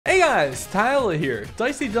Hey guys, Tyler here.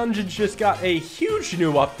 Dicey Dungeons just got a huge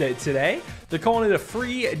new update today. They're calling it a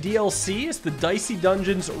free DLC. It's the Dicey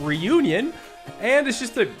Dungeons Reunion, and it's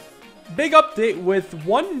just a big update with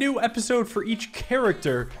one new episode for each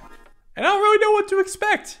character. And I don't really know what to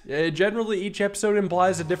expect. Generally, each episode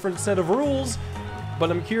implies a different set of rules, but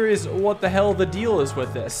I'm curious what the hell the deal is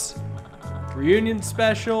with this. Reunion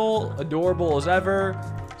special, adorable as ever.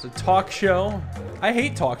 It's a talk show. I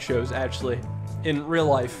hate talk shows, actually. In real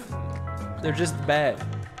life, they're just bad.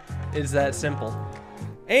 It's that simple.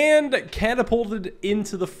 And catapulted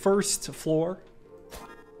into the first floor.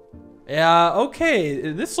 Yeah,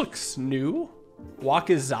 okay, this looks new.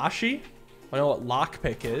 Wakizashi. I know what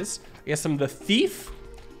lockpick is. I guess I'm the thief.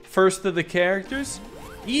 First of the characters.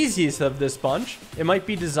 Easiest of this bunch. It might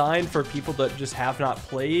be designed for people that just have not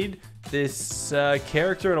played this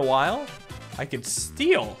character in a while. I could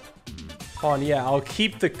steal. Hold on, yeah, I'll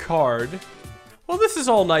keep the card. Well, this is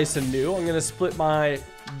all nice and new. I'm going to split my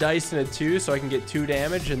dice into two so I can get 2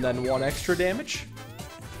 damage and then 1 extra damage.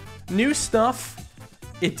 New stuff.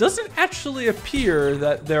 It doesn't actually appear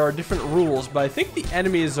that there are different rules, but I think the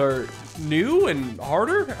enemies are new and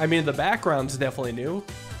harder. I mean, the background's definitely new.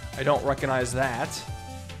 I don't recognize that.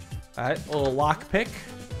 Alright, a little lockpick.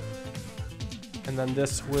 And then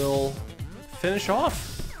this will finish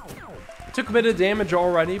off. Took a bit of damage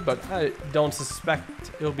already, but I don't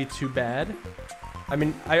suspect it'll be too bad. I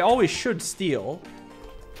mean, I always should steal.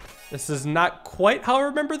 This is not quite how I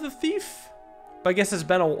remember the thief, but I guess it's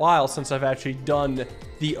been a while since I've actually done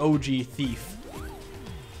the OG thief.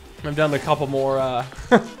 I've done a couple more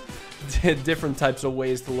different types of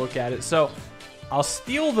ways to look at it. So I'll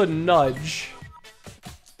steal the nudge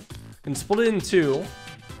and split it in 2.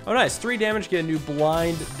 Oh, nice. 3 damage, get a new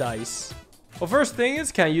blind dice. Well, first thing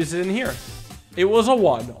is, can I use it in here? It was a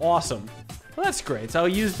 1. Awesome. Well, that's great. So I'll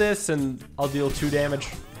use this and I'll deal 2 damage.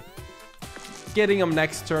 Getting them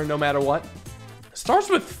next turn no matter what. Starts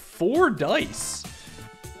with 4 dice.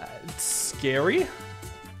 It's scary.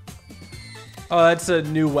 Oh, that's a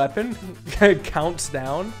new weapon. It counts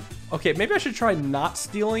down. Okay, maybe I should try not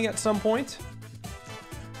stealing at some point.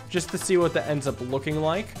 Just to see what that ends up looking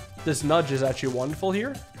like. This nudge is actually wonderful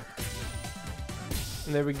here.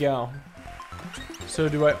 And there we go. So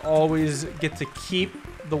do I always get to keep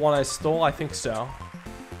the one I stole? I think so.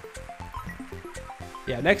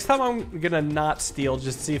 Yeah, next time I'm gonna not steal,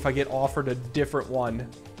 just see if I get offered a different one.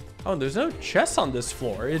 Oh, there's no chests on this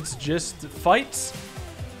floor. It's just fights,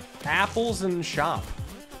 apples, and shop.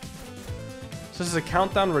 So this is a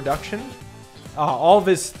countdown reduction. All of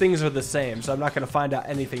his things are the same, so I'm not gonna find out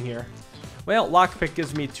anything here. Well, lockpick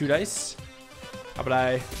gives me 2 dice. How about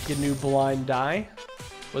I get a new blind die?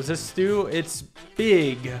 What's this do? It's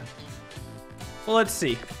big. Well, let's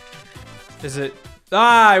see. Is it?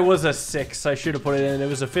 Ah, it was a 6. I should have put it in. It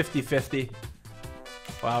was a 50-50.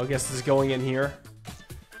 Wow, I guess this is going in here.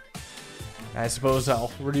 I suppose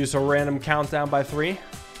I'll reduce a random countdown by 3.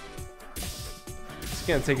 It's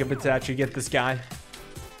gonna take a bit to actually get this guy.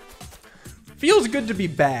 Feels good to be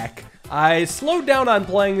back. I slowed down on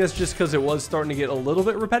playing this just because it was starting to get a little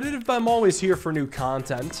bit repetitive, but I'm always here for new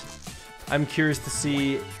content. I'm curious to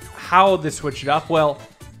see how they switch it up. Well,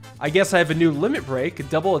 I guess I have a new limit break,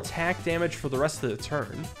 double attack damage for the rest of the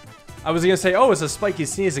turn. I was gonna say, oh, it's a spiky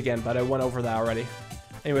sneeze again, but I went over that already.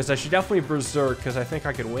 Anyways, I should definitely berserk because I think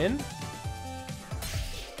I could win.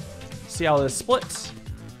 See how this splits.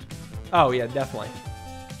 Oh yeah, definitely.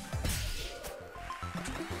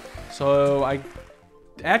 So I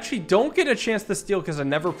actually don't get a chance to steal because I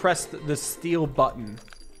never pressed the steal button.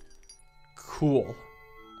 Cool.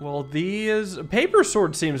 Well, these paper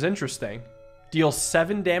sword seems interesting. Deal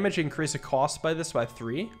 7 damage, increase the cost by this by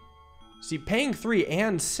 3. See, paying 3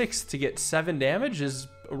 and 6 to get 7 damage is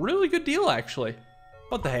a really good deal, actually.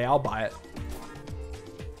 What the hey, I'll buy it.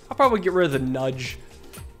 I'll probably get rid of the nudge.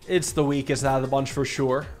 It's the weakest out of the bunch for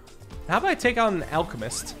sure. How about I take on an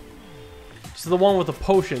alchemist? This is the one with the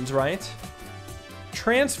potions, right?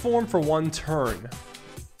 Transform for 1 turn.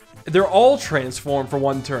 They're all transformed for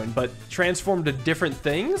 1 turn, but transform to different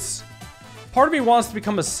things? Part of me wants to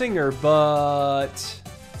become a singer, but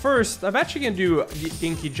first, I'm actually going to do the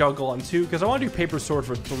Inky Juggle on 2, because I want to do Paper Sword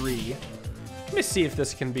for 3. Let me see if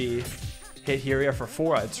this can be hit here. Yeah, for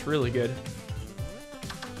 4, it's really good.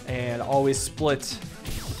 And always split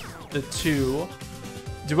the 2.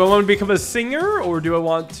 Do I want to become a singer, or do I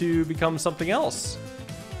want to become something else?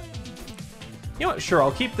 You know what? Sure,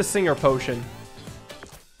 I'll keep the singer potion.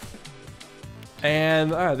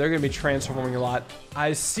 And they're going to be transforming a lot.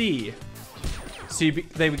 I see. So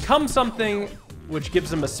they become something which gives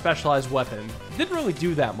them a specialized weapon. Didn't really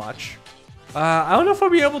do that much. I don't know if I'll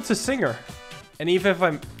be able to sing her. And even if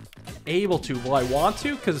I'm able to, will I want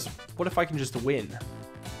to? Because what if I can just win?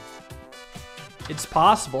 It's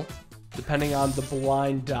possible, depending on the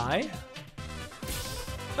blind die.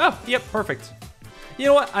 Oh, yep, perfect. You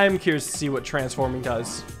know what? I am curious to see what transforming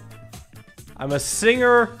does. I'm a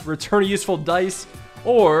singer, return a useful dice,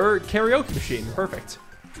 or karaoke machine. Perfect.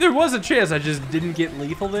 There was a chance I just didn't get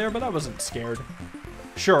lethal there, but I wasn't scared.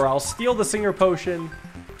 Sure, I'll steal the singer potion.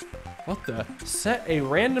 What the? Set a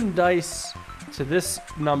random dice to this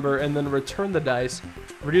number and then return the dice.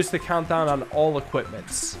 Reduce the countdown on all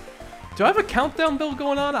equipments. Do I have a countdown build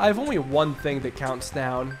going on? I have only one thing that counts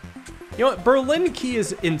down. You know what? Berlin Key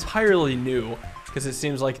is entirely new because it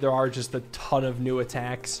seems like there are just a ton of new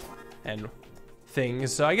attacks and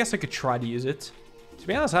things. So I guess I could try to use it. To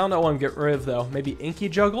be honest, I don't know what I'm getting rid of though. Maybe Inky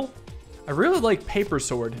Juggle? I really like Paper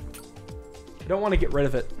Sword. I don't want to get rid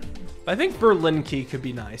of it. But I think Berlin Key could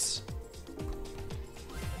be nice.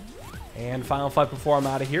 And final fight before I'm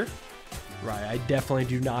out of here. Right, I definitely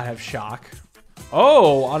do not have shock.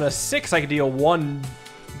 Oh, on a 6 I could deal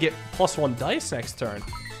get +1 dice next turn.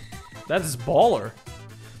 That is baller.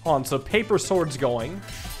 Hold on, so Paper Sword's going.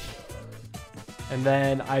 And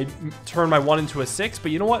then I turn my 1 into a 6,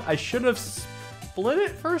 but you know what? I should have split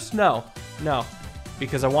it first? No,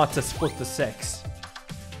 because I want to split the 6.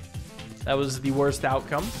 That was the worst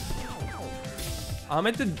outcome.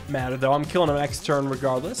 It didn't matter though, I'm killing him next turn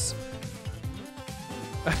regardless.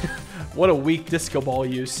 What a weak disco ball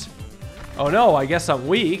use. Oh no, I guess I'm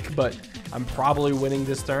weak, but I'm probably winning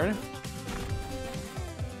this turn.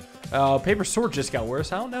 Paper Sword just got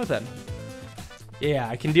worse. I don't know then. Yeah,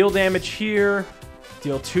 I can deal damage here,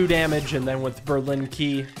 deal 2 damage, and then with Berlin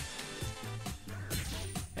Key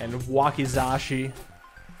and Wakizashi,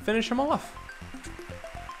 finish him off.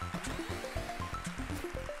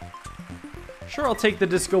 Sure, I'll take the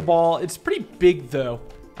disco ball. It's pretty big though.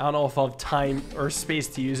 I don't know if I'll have time or space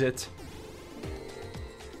to use it.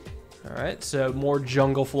 All right, so more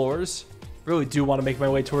jungle floors. Really do want to make my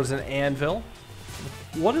way towards an anvil.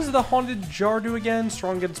 What does the haunted jar do again?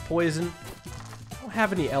 Strong against poison. I don't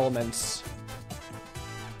have any elements.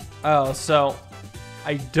 Oh, so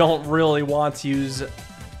I don't really want to use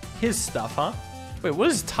his stuff, huh? Wait, what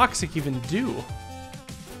does toxic even do?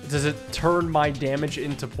 Does it turn my damage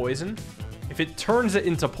into poison? If it turns it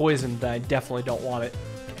into poison, then I definitely don't want it.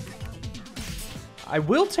 I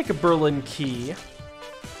will take a Berlin Key.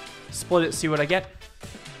 Split it, see what I get.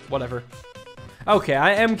 Whatever. Okay,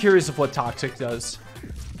 I am curious of what toxic does.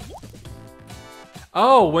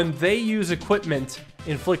 Oh, when they use equipment,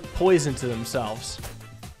 inflict poison to themselves.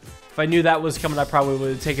 If I knew that was coming, I probably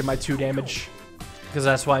would have taken my 2 damage. Because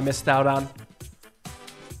that's what I missed out on.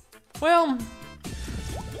 Well,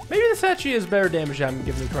 maybe this actually is better damage than I'm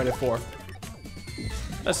giving me credit for.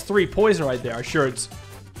 That's 3 poison right there. Sure, it's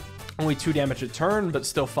only 2 damage a turn, but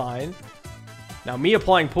still fine. Now, me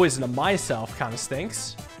applying poison to myself kind of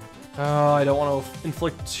stinks. I don't want to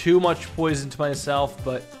inflict too much poison to myself,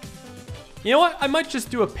 but you know what? I might just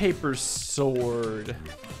do a Paper Sword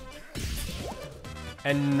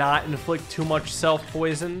and not inflict too much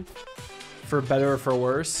self-poison, for better or for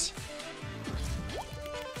worse.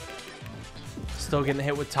 Still getting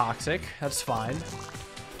hit with toxic. That's fine.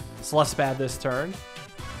 It's less bad this turn.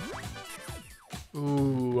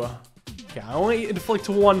 Ooh. Okay, I only inflict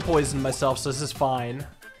 1 poison myself, so this is fine.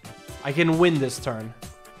 I can win this turn.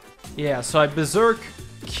 Yeah, so I Berserk,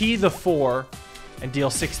 key the 4, and deal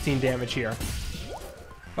 16 damage here.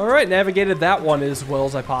 Alright, navigated that one as well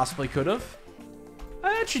as I possibly could have.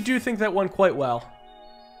 I actually do think that went quite well.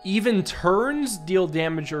 Even turns, deal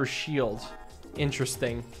damage or shield.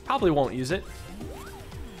 Interesting. Probably won't use it.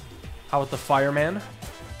 How about the Fireman?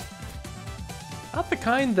 Not the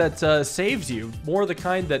kind that saves you, more the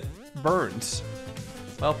kind that burns.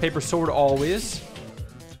 Well, Paper Sword always.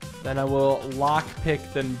 Then I will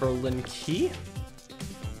lockpick the Berlin Key.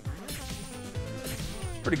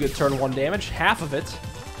 Pretty good turn 1 damage, half of it.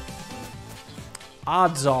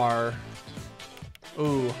 Odds are,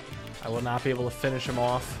 ooh, I will not be able to finish him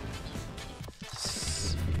off.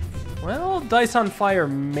 Well, Dice on Fire,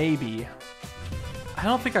 maybe. I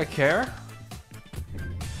don't think I care.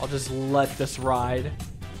 I'll just let this ride.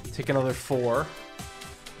 Take another 4.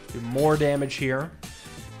 Do more damage here.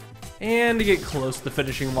 And to get close to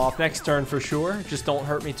finishing him off next turn for sure. Just don't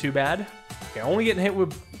hurt me too bad. Okay, only getting hit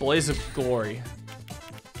with Blaze of Glory.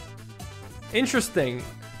 Interesting.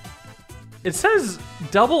 It says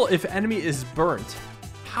double if enemy is burnt.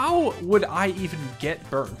 How would I even get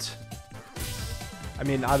burnt? I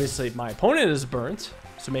mean, obviously my opponent is burnt,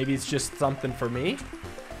 so maybe it's just something for me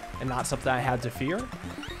and not something I had to fear.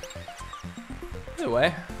 Either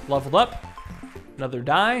way, leveled up. Another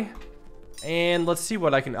die. And let's see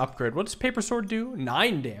what I can upgrade. What does Paper Sword do?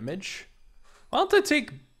 9 damage. Why don't I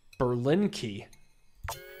take Berlin Key?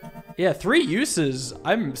 Yeah, 3 uses.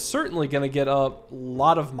 I'm certainly going to get a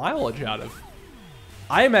lot of mileage out of.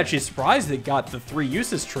 I am actually surprised it got the 3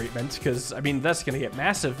 uses treatment, because, I mean, that's going to get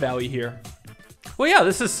massive value here. Well, yeah,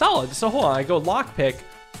 this is solid. So hold on, I go Lockpick.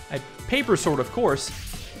 I Paper Sword, of course.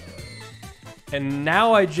 And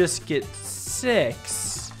now I just get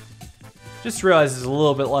 6. Just realized it's a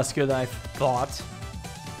little bit less good than I thought.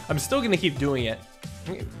 I'm still going to keep doing it.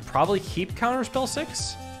 Probably keep Counterspell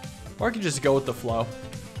 6. Or I could just go with the flow.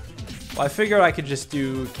 Well, I figured I could just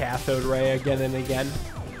do Cathode Ray again and again.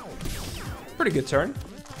 Pretty good turn.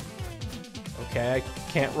 Okay,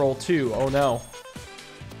 I can't roll 2. Oh no.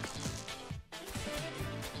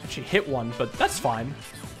 Actually hit 1, but that's fine.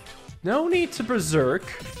 No need to Berserk.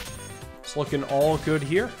 It's looking all good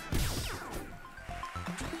here.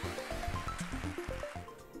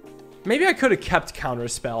 Maybe I could have kept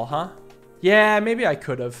Counterspell, huh? Yeah, maybe I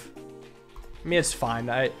could have. I mean, it's fine.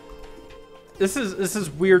 This is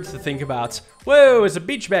weird to think about. Whoa, it's a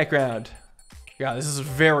beach background. Yeah, this is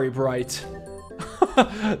very bright.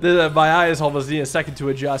 My eyes almost need a second to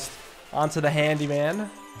adjust. Onto the handyman.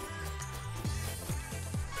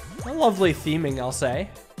 A lovely theming, I'll say.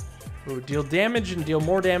 Ooh, deal damage and deal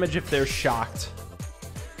more damage if they're shocked.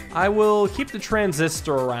 I will keep the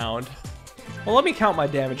transistor around. Well, let me count my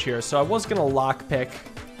damage here. So I was going to lockpick.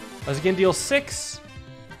 I was going to deal 6,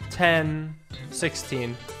 10,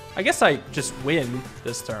 16. I guess I just win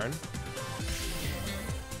this turn.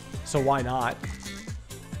 So why not?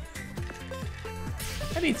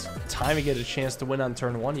 Any time you get a chance to win on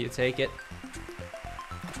turn 1, you take it.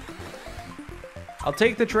 I'll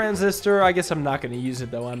take the transistor. I guess I'm not going to use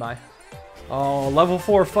it though, am I? Oh, level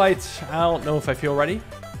 4 fight. I don't know if I feel ready.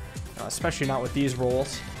 Especially not with these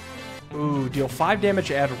rolls. Ooh, deal 5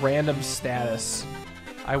 damage at random status.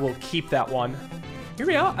 I will keep that one. Hear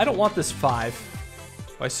me out. I don't want this 5.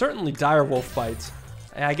 Well, I certainly Direwolf Bite.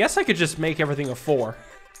 And I guess I could just make everything a 4.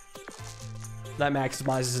 That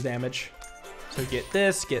maximizes damage. So get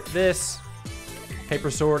this,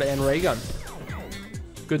 Paper Sword, and Ray Gun.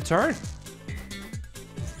 Good turn.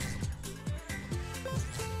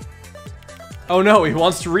 Oh no, he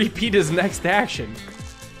wants to repeat his next action.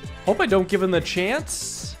 Hope I don't give him the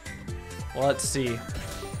chance. Well, let's see.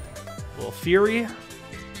 Little Fury.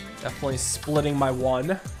 Definitely splitting my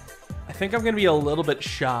 1. I think I'm going to be a little bit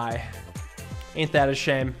shy. Ain't that a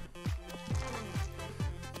shame?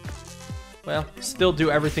 Well, still do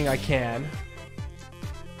everything I can.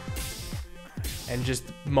 And just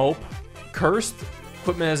mope. Cursed.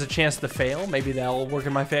 Equipment has a chance to fail. Maybe that'll work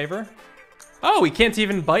in my favor. Oh, he can't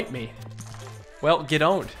even bite me. Well, get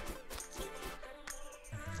owned.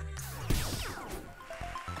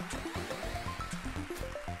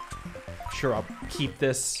 Sure, I'll keep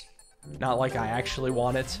this. Not like I actually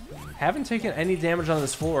want it. Haven't taken any damage on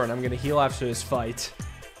this floor, and I'm going to heal after this fight.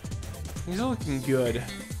 He's looking good.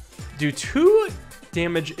 Do 2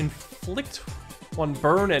 damage, inflict 1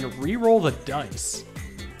 burn, and re-roll the dice.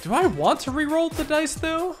 Do I want to re-roll the dice,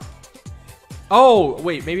 though? Oh,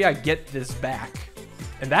 wait, maybe I get this back.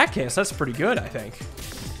 In that case, that's pretty good, I think.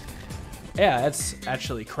 Yeah, that's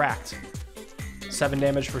actually cracked. 7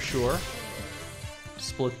 damage for sure.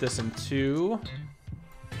 Split this in 2.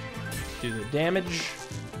 Do the damage.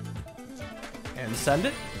 And send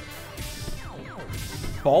it.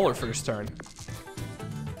 Baller first turn.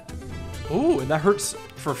 Ooh, and that hurts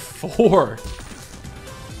for 4.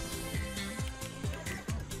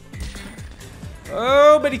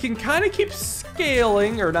 Oh, but he can kind of keep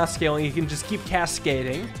scaling, or not scaling, he can just keep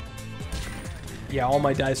cascading. Yeah, all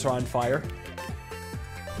my dice are on fire.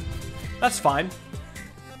 That's fine.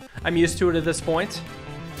 I'm used to it at this point.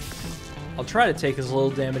 I'll try to take as little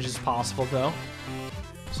damage as possible, though.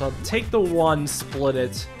 So I'll take the 1, split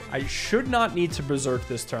it. I should not need to Berserk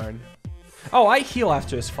this turn. Oh, I heal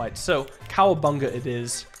after this fight, so Cowabunga it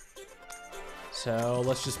is. So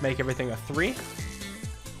let's just make everything a 3.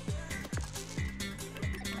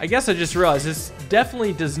 I guess I just realized this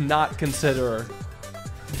definitely does not consider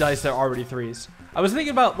dice that are already 3s. I was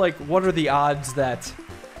thinking about, like, what are the odds that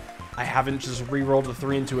I haven't just re-rolled a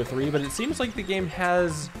 3 into a 3, but it seems like the game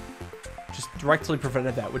has just directly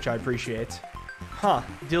prevented that, which I appreciate. Huh.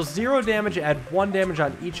 Deals 0 damage, add 1 damage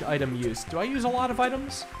on each item used. Do I use a lot of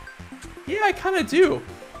items? Yeah, I kind of do.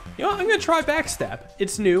 You know what? I'm going to try Backstab.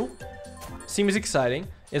 It's new. Seems exciting.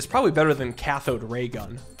 It's probably better than Cathode Ray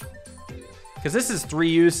Gun. Because this is 3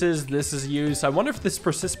 uses, this is use. I wonder if this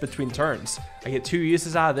persists between turns. I get 2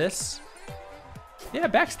 uses out of this. Yeah,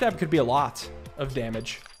 Backstab could be a lot of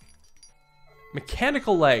damage.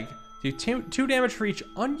 Mechanical Leg. Do two damage for each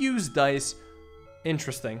unused dice.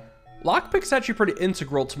 Interesting. Lockpick's actually pretty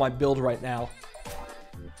integral to my build right now.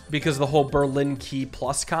 Because the whole Berlin Key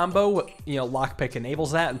plus combo, you know, Lockpick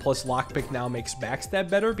enables that. And plus Lockpick now makes backstab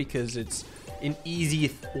better because it's an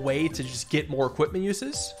easy way to just get more equipment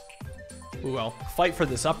uses. Ooh, well, fight for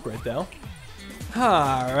this upgrade though.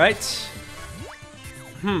 Alright.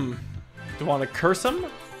 Do I want to curse him?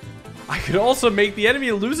 I could also make the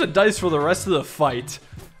enemy lose a dice for the rest of the fight.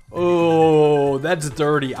 Oh, that's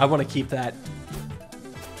dirty. I want to keep that.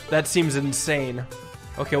 That seems insane.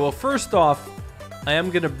 Okay, well, first off, I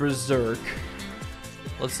am going to Berserk.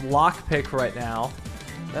 Let's Lockpick right now.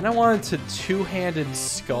 Then I wanted to two-handed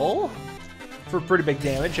Skull for pretty big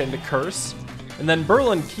damage and to curse. And then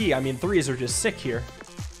Berlin Key. I mean, threes are just sick here.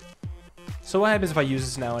 So what happens if I use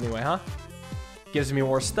this now anyway, huh? Gives me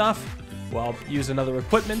more stuff. Well, use another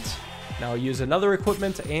equipment. Now use another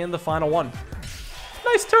equipment and the final one.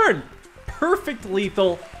 Nice turn. Perfect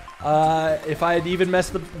lethal. If I had even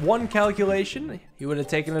messed up one calculation, he would have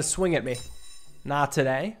taken a swing at me. Not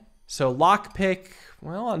today. So Lockpick,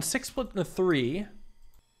 well, on 6 split and a 3.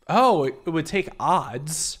 Oh, it would take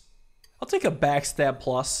odds. I'll take a backstab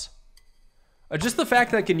plus. Just the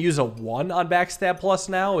fact that I can use a 1 on backstab plus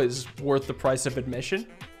now is worth the price of admission.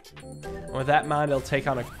 And with that in mind, I'll take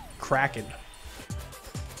on a Kraken.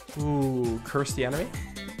 Ooh, curse the enemy.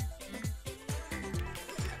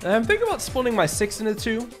 And I'm thinking about splitting my 6 into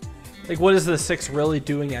 2. Like, what is the 6 really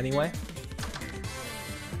doing anyway?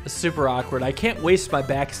 It's super awkward. I can't waste my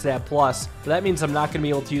backstab plus, but that means I'm not going to be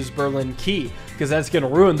able to use Berlin Key, because that's going to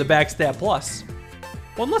ruin the backstab plus.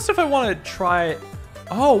 Well, unless if I want to try...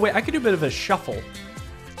 Oh, wait, I could do a bit of a shuffle.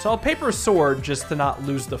 So I'll paper sword just to not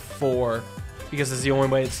lose the 4, because it's the only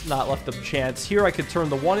way it's not left of chance. Here I could turn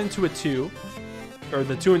the 1 into a 2, or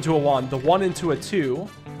the 2 into a 1, the 1 into a 2.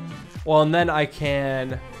 Well, and then I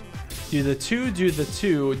can do the 2, do the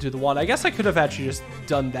 2, do the 1. I guess I could have actually just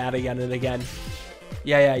done that again and again.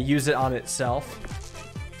 Yeah, use it on itself.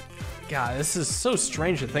 God, this is so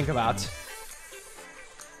strange to think about.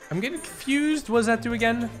 I'm getting confused. What does that do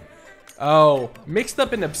again? Oh, mixed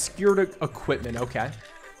up and obscured equipment. Okay.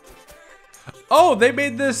 Oh, they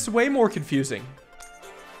made this way more confusing.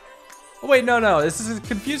 Oh, wait, no. This is as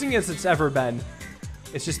confusing as it's ever been.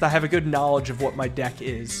 It's just I have a good knowledge of what my deck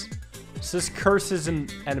is. So this curses an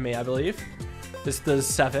enemy, I believe. This does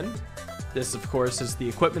 7. This, of course, is the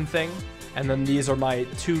equipment thing. And then these are my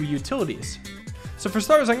 2 utilities. So for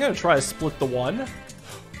starters, I'm going to try to split the 1.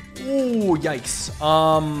 Ooh, yikes.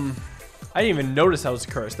 I didn't even notice I was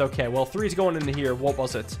cursed. Okay, well, 3's going into here. What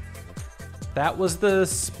was it? That was the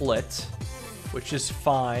split, which is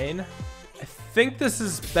fine. I think this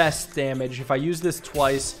is best damage. If I use this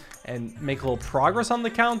twice and make a little progress on the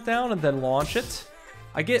countdown and then launch it,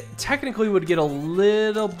 I technically would get a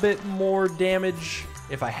little bit more damage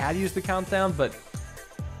if I had used the countdown, but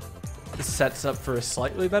this sets up for a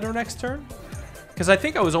slightly better next turn. Because I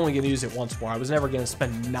think I was only going to use it once more. I was never going to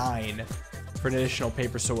spend 9 for an additional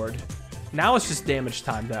paper sword. Now it's just damage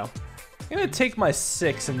time, though. I'm going to take my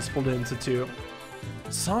 6 and split it into 2.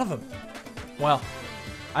 Son of a... Well,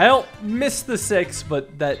 I don't miss the 6,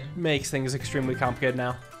 but that makes things extremely complicated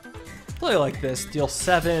now. Play like this. Deal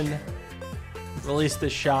 7. Release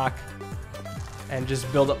this shock. And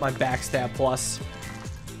just build up my backstab plus.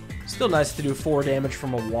 Still nice to do 4 damage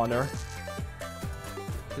from a 1-er.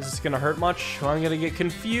 Is this going to hurt much? Well, I'm going to get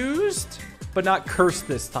confused, but not cursed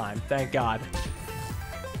this time. Thank God.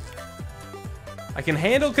 I can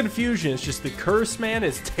handle confusion. It's just the curse, man,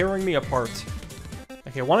 is tearing me apart.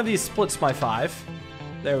 Okay, one of these splits my 5.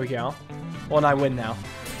 There we go. Well, and I win now.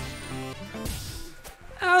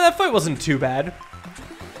 That fight wasn't too bad.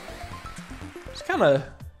 It's kind of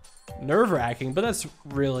nerve-wracking, but that's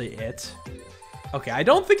really it. Okay, I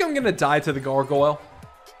don't think I'm going to die to the gargoyle.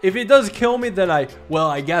 If it does kill me, then I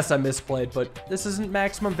guess I misplayed, but this isn't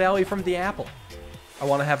maximum value from the apple. I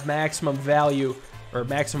want to have maximum value, or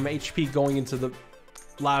maximum HP going into the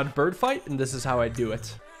loud bird fight, and this is how I do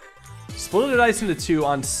it. Split a dice into 2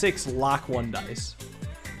 on 6, lock 1 dice.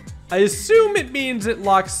 I assume it means it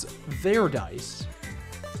locks their dice.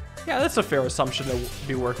 Yeah, that's a fair assumption to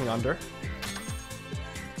be working under.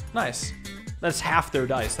 Nice. That's half their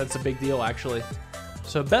dice. That's a big deal, actually.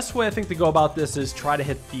 So best way I think to go about this is try to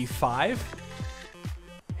hit the 5,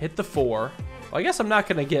 hit the 4. Well, I guess I'm not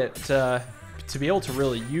going to get to be able to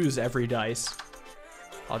really use every dice.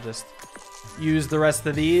 I'll just use the rest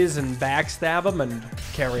of these and backstab them and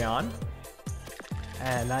carry on.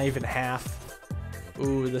 And not even half.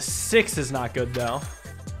 Ooh, the 6 is not good, though.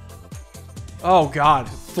 Oh, God.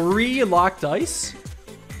 3 locked dice?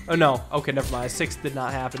 Oh, no. Okay, never mind. 6 did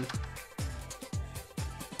not happen.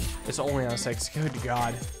 It's only on 6. Good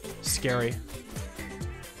God. Scary.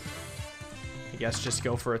 I guess just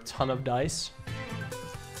go for a ton of dice.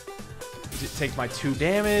 Take my 2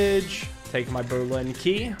 damage. Take my Berlin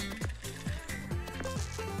key.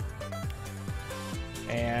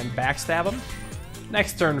 And backstab him.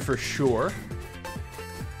 Next turn for sure.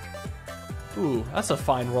 Ooh, that's a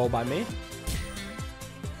fine roll by me.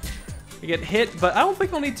 I get hit, but I don't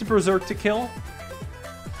think I'll need to Berserk to kill.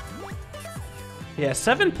 Yeah,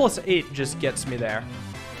 7 plus 8 just gets me there.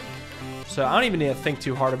 So I don't even need to think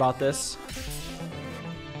too hard about this.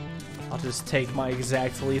 I'll just take my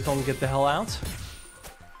exact lethal and get the hell out.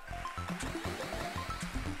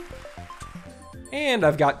 And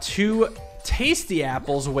I've got 2 tasty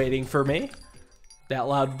apples waiting for me. That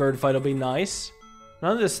loud bird fight will be nice.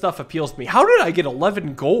 None of this stuff appeals to me. How did I get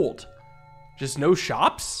 11 gold? Just no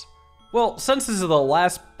shops? Well, since this is the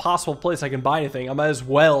last possible place I can buy anything, I might as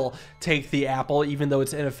well take the apple, even though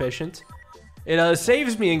it's inefficient. It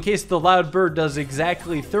saves me in case the loud bird does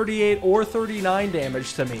exactly 38 or 39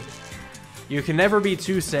 damage to me. You can never be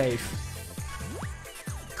too safe.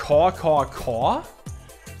 Caw, caw, caw?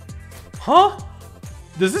 Huh?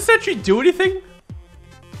 Does this actually do anything?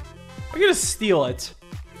 I'm gonna steal it.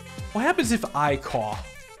 What happens if I caw?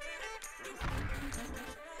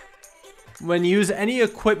 When you use any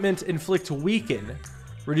equipment, inflict weaken.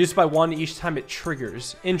 Reduced by 1 each time it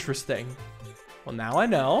triggers. Interesting. Well, now I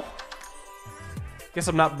know. Guess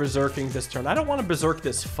I'm not berserking this turn. I don't want to berserk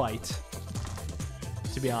this fight,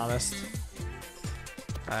 to be honest.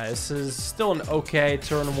 This is still an okay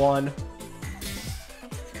turn 1.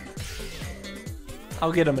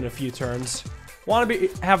 I'll get him in a few turns. Want to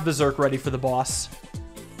have berserk ready for the boss.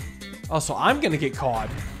 Oh, so I'm gonna get caught.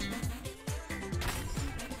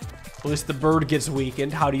 At least the bird gets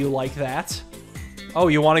weakened. How do you like that? Oh,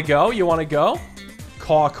 you want to go? You want to go?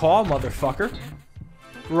 Caw, caw, motherfucker.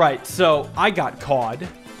 Right, so I got cawed.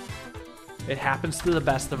 It happens to the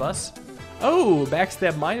best of us. Oh,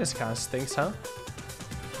 backstab minus kind of stinks, huh?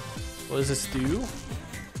 What does this do?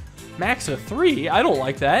 Max of 3? I don't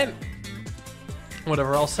like that.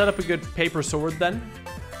 Whatever, I'll set up a good paper sword then.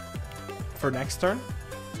 For next turn.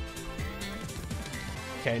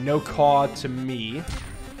 Okay, no caw to me.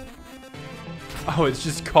 Oh, it's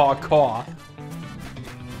just caw, caw.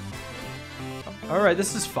 Alright,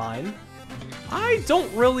 this is fine. I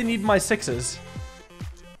don't really need my 6s.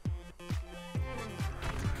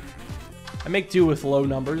 I make do with low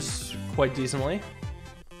numbers quite decently.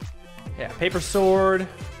 Yeah, paper sword.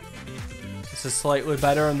 This is slightly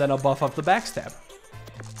better, and then I'll buff up the backstab.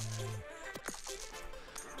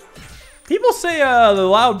 People say the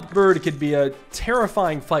loud bird could be a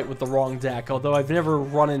terrifying fight with the wrong deck, although I've never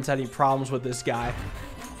run into any problems with this guy.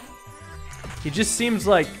 He just seems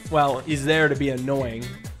like, well, he's there to be annoying.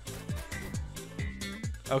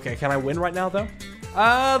 Okay, can I win right now, though?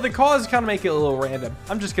 The cause kind of make it a little random.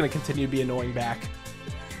 I'm just going to continue to be annoying back.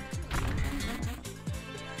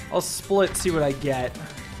 I'll split, see what I get.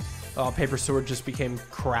 Oh, paper sword just became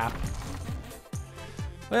crap.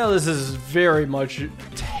 Well, this is very much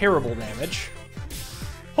terrible damage.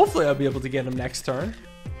 Hopefully I'll be able to get him next turn.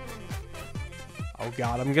 Oh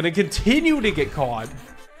god, I'm gonna continue to get caught.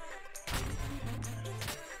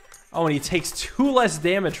 Oh, and he takes 2 less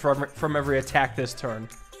damage from every attack this turn.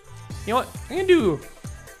 You know what? I'm gonna do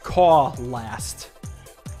caw last.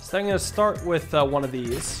 So I'm gonna start with one of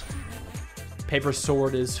these. Paper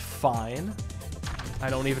sword is fine. I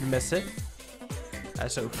don't even miss it.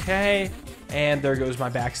 That's okay. And there goes my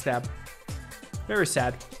backstab. Very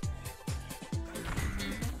sad.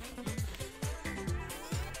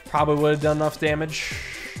 Probably would have done enough damage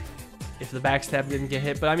if the backstab didn't get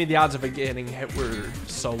hit. But I mean, the odds of it getting hit were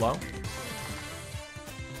so low.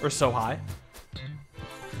 Or so high.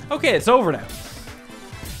 Okay, it's over now.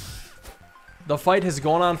 The fight has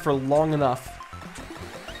gone on for long enough.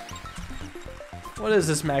 What does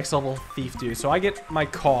this max level thief do? So I get my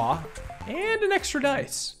caw and an extra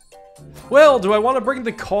dice. Well, do I want to bring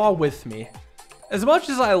the caw with me? As much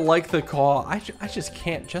as I like the caw, I just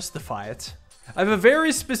can't justify it. I have a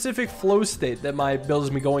very specific flow state that my build has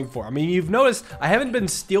been going for. I mean, you've noticed I haven't been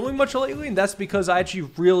stealing much lately, and that's because I actually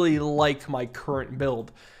really like my current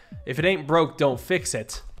build. If it ain't broke, don't fix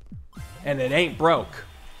it. And it ain't broke.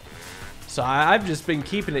 So I've just been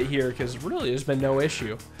keeping it here because really there's been no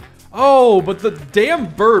issue. Oh, but the damn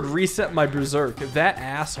bird reset my berserk. That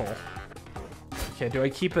asshole. Okay, do I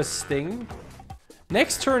keep a sting?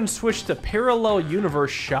 Next turn, switch to parallel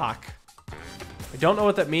universe shock. I don't know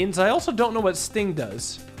what that means. I also don't know what sting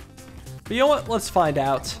does. But you know what? Let's find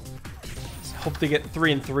out. Hope to get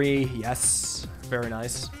 3 and 3. Yes. Very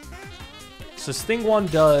nice. So Sting 1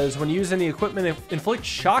 does, when you use any equipment, inflict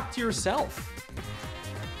shock to yourself.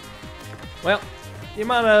 Well, the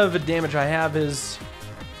amount of damage I have is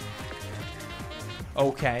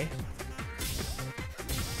okay.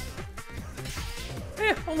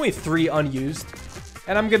 Only 3 unused.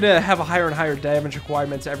 And I'm going to have a higher and higher damage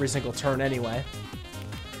requirements every single turn anyway.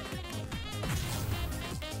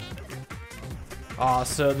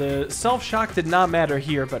 So the self-shock did not matter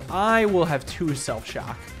here, but I will have 2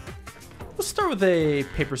 self-shock. We'll start with a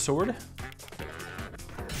paper sword.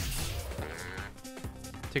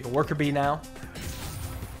 Take a worker bee now.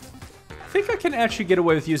 I think I can actually get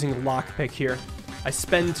away with using lockpick here. I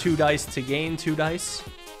spend 2 dice to gain 2 dice.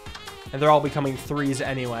 And they're all becoming 3s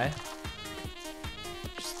anyway.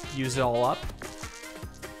 Just use it all up.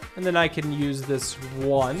 And then I can use this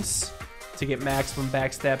once to get maximum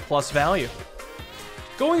backstab plus value.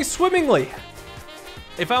 Going swimmingly.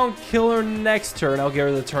 If I don't kill her next turn, I'll get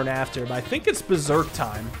her the turn after. But I think it's Berserk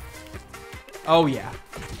time. Oh yeah.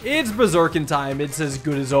 It's Berserking time. It's as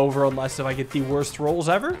good as over unless if I get the worst rolls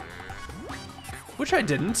ever. Which I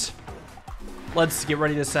didn't. Let's get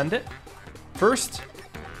ready to send it. First,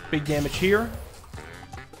 big damage here.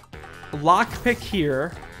 Lockpick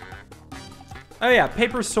here. Oh yeah,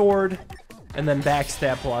 paper sword. And then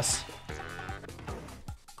backstab plus.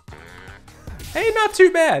 Hey, not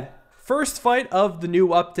too bad. First fight of the new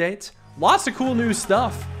update. Lots of cool new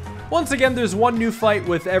stuff. Once again, there's 1 new fight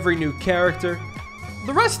with every new character.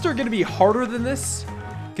 The rest are going to be harder than this.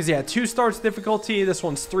 Because, yeah, 2 stars difficulty. This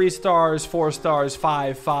one's 3 stars, 4 stars,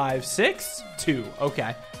 5, 5, 6, 2.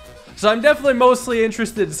 Okay. So I'm definitely mostly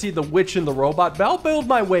interested to see the witch and the robot, but I'll build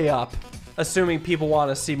my way up. Assuming people want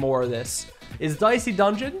to see more of this. It's Dicey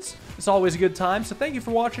Dungeons. It's always a good time. So thank you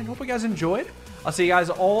for watching. Hope you guys enjoyed. I'll see you guys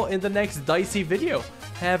all in the next Dicey video.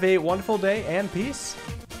 Have a wonderful day and peace.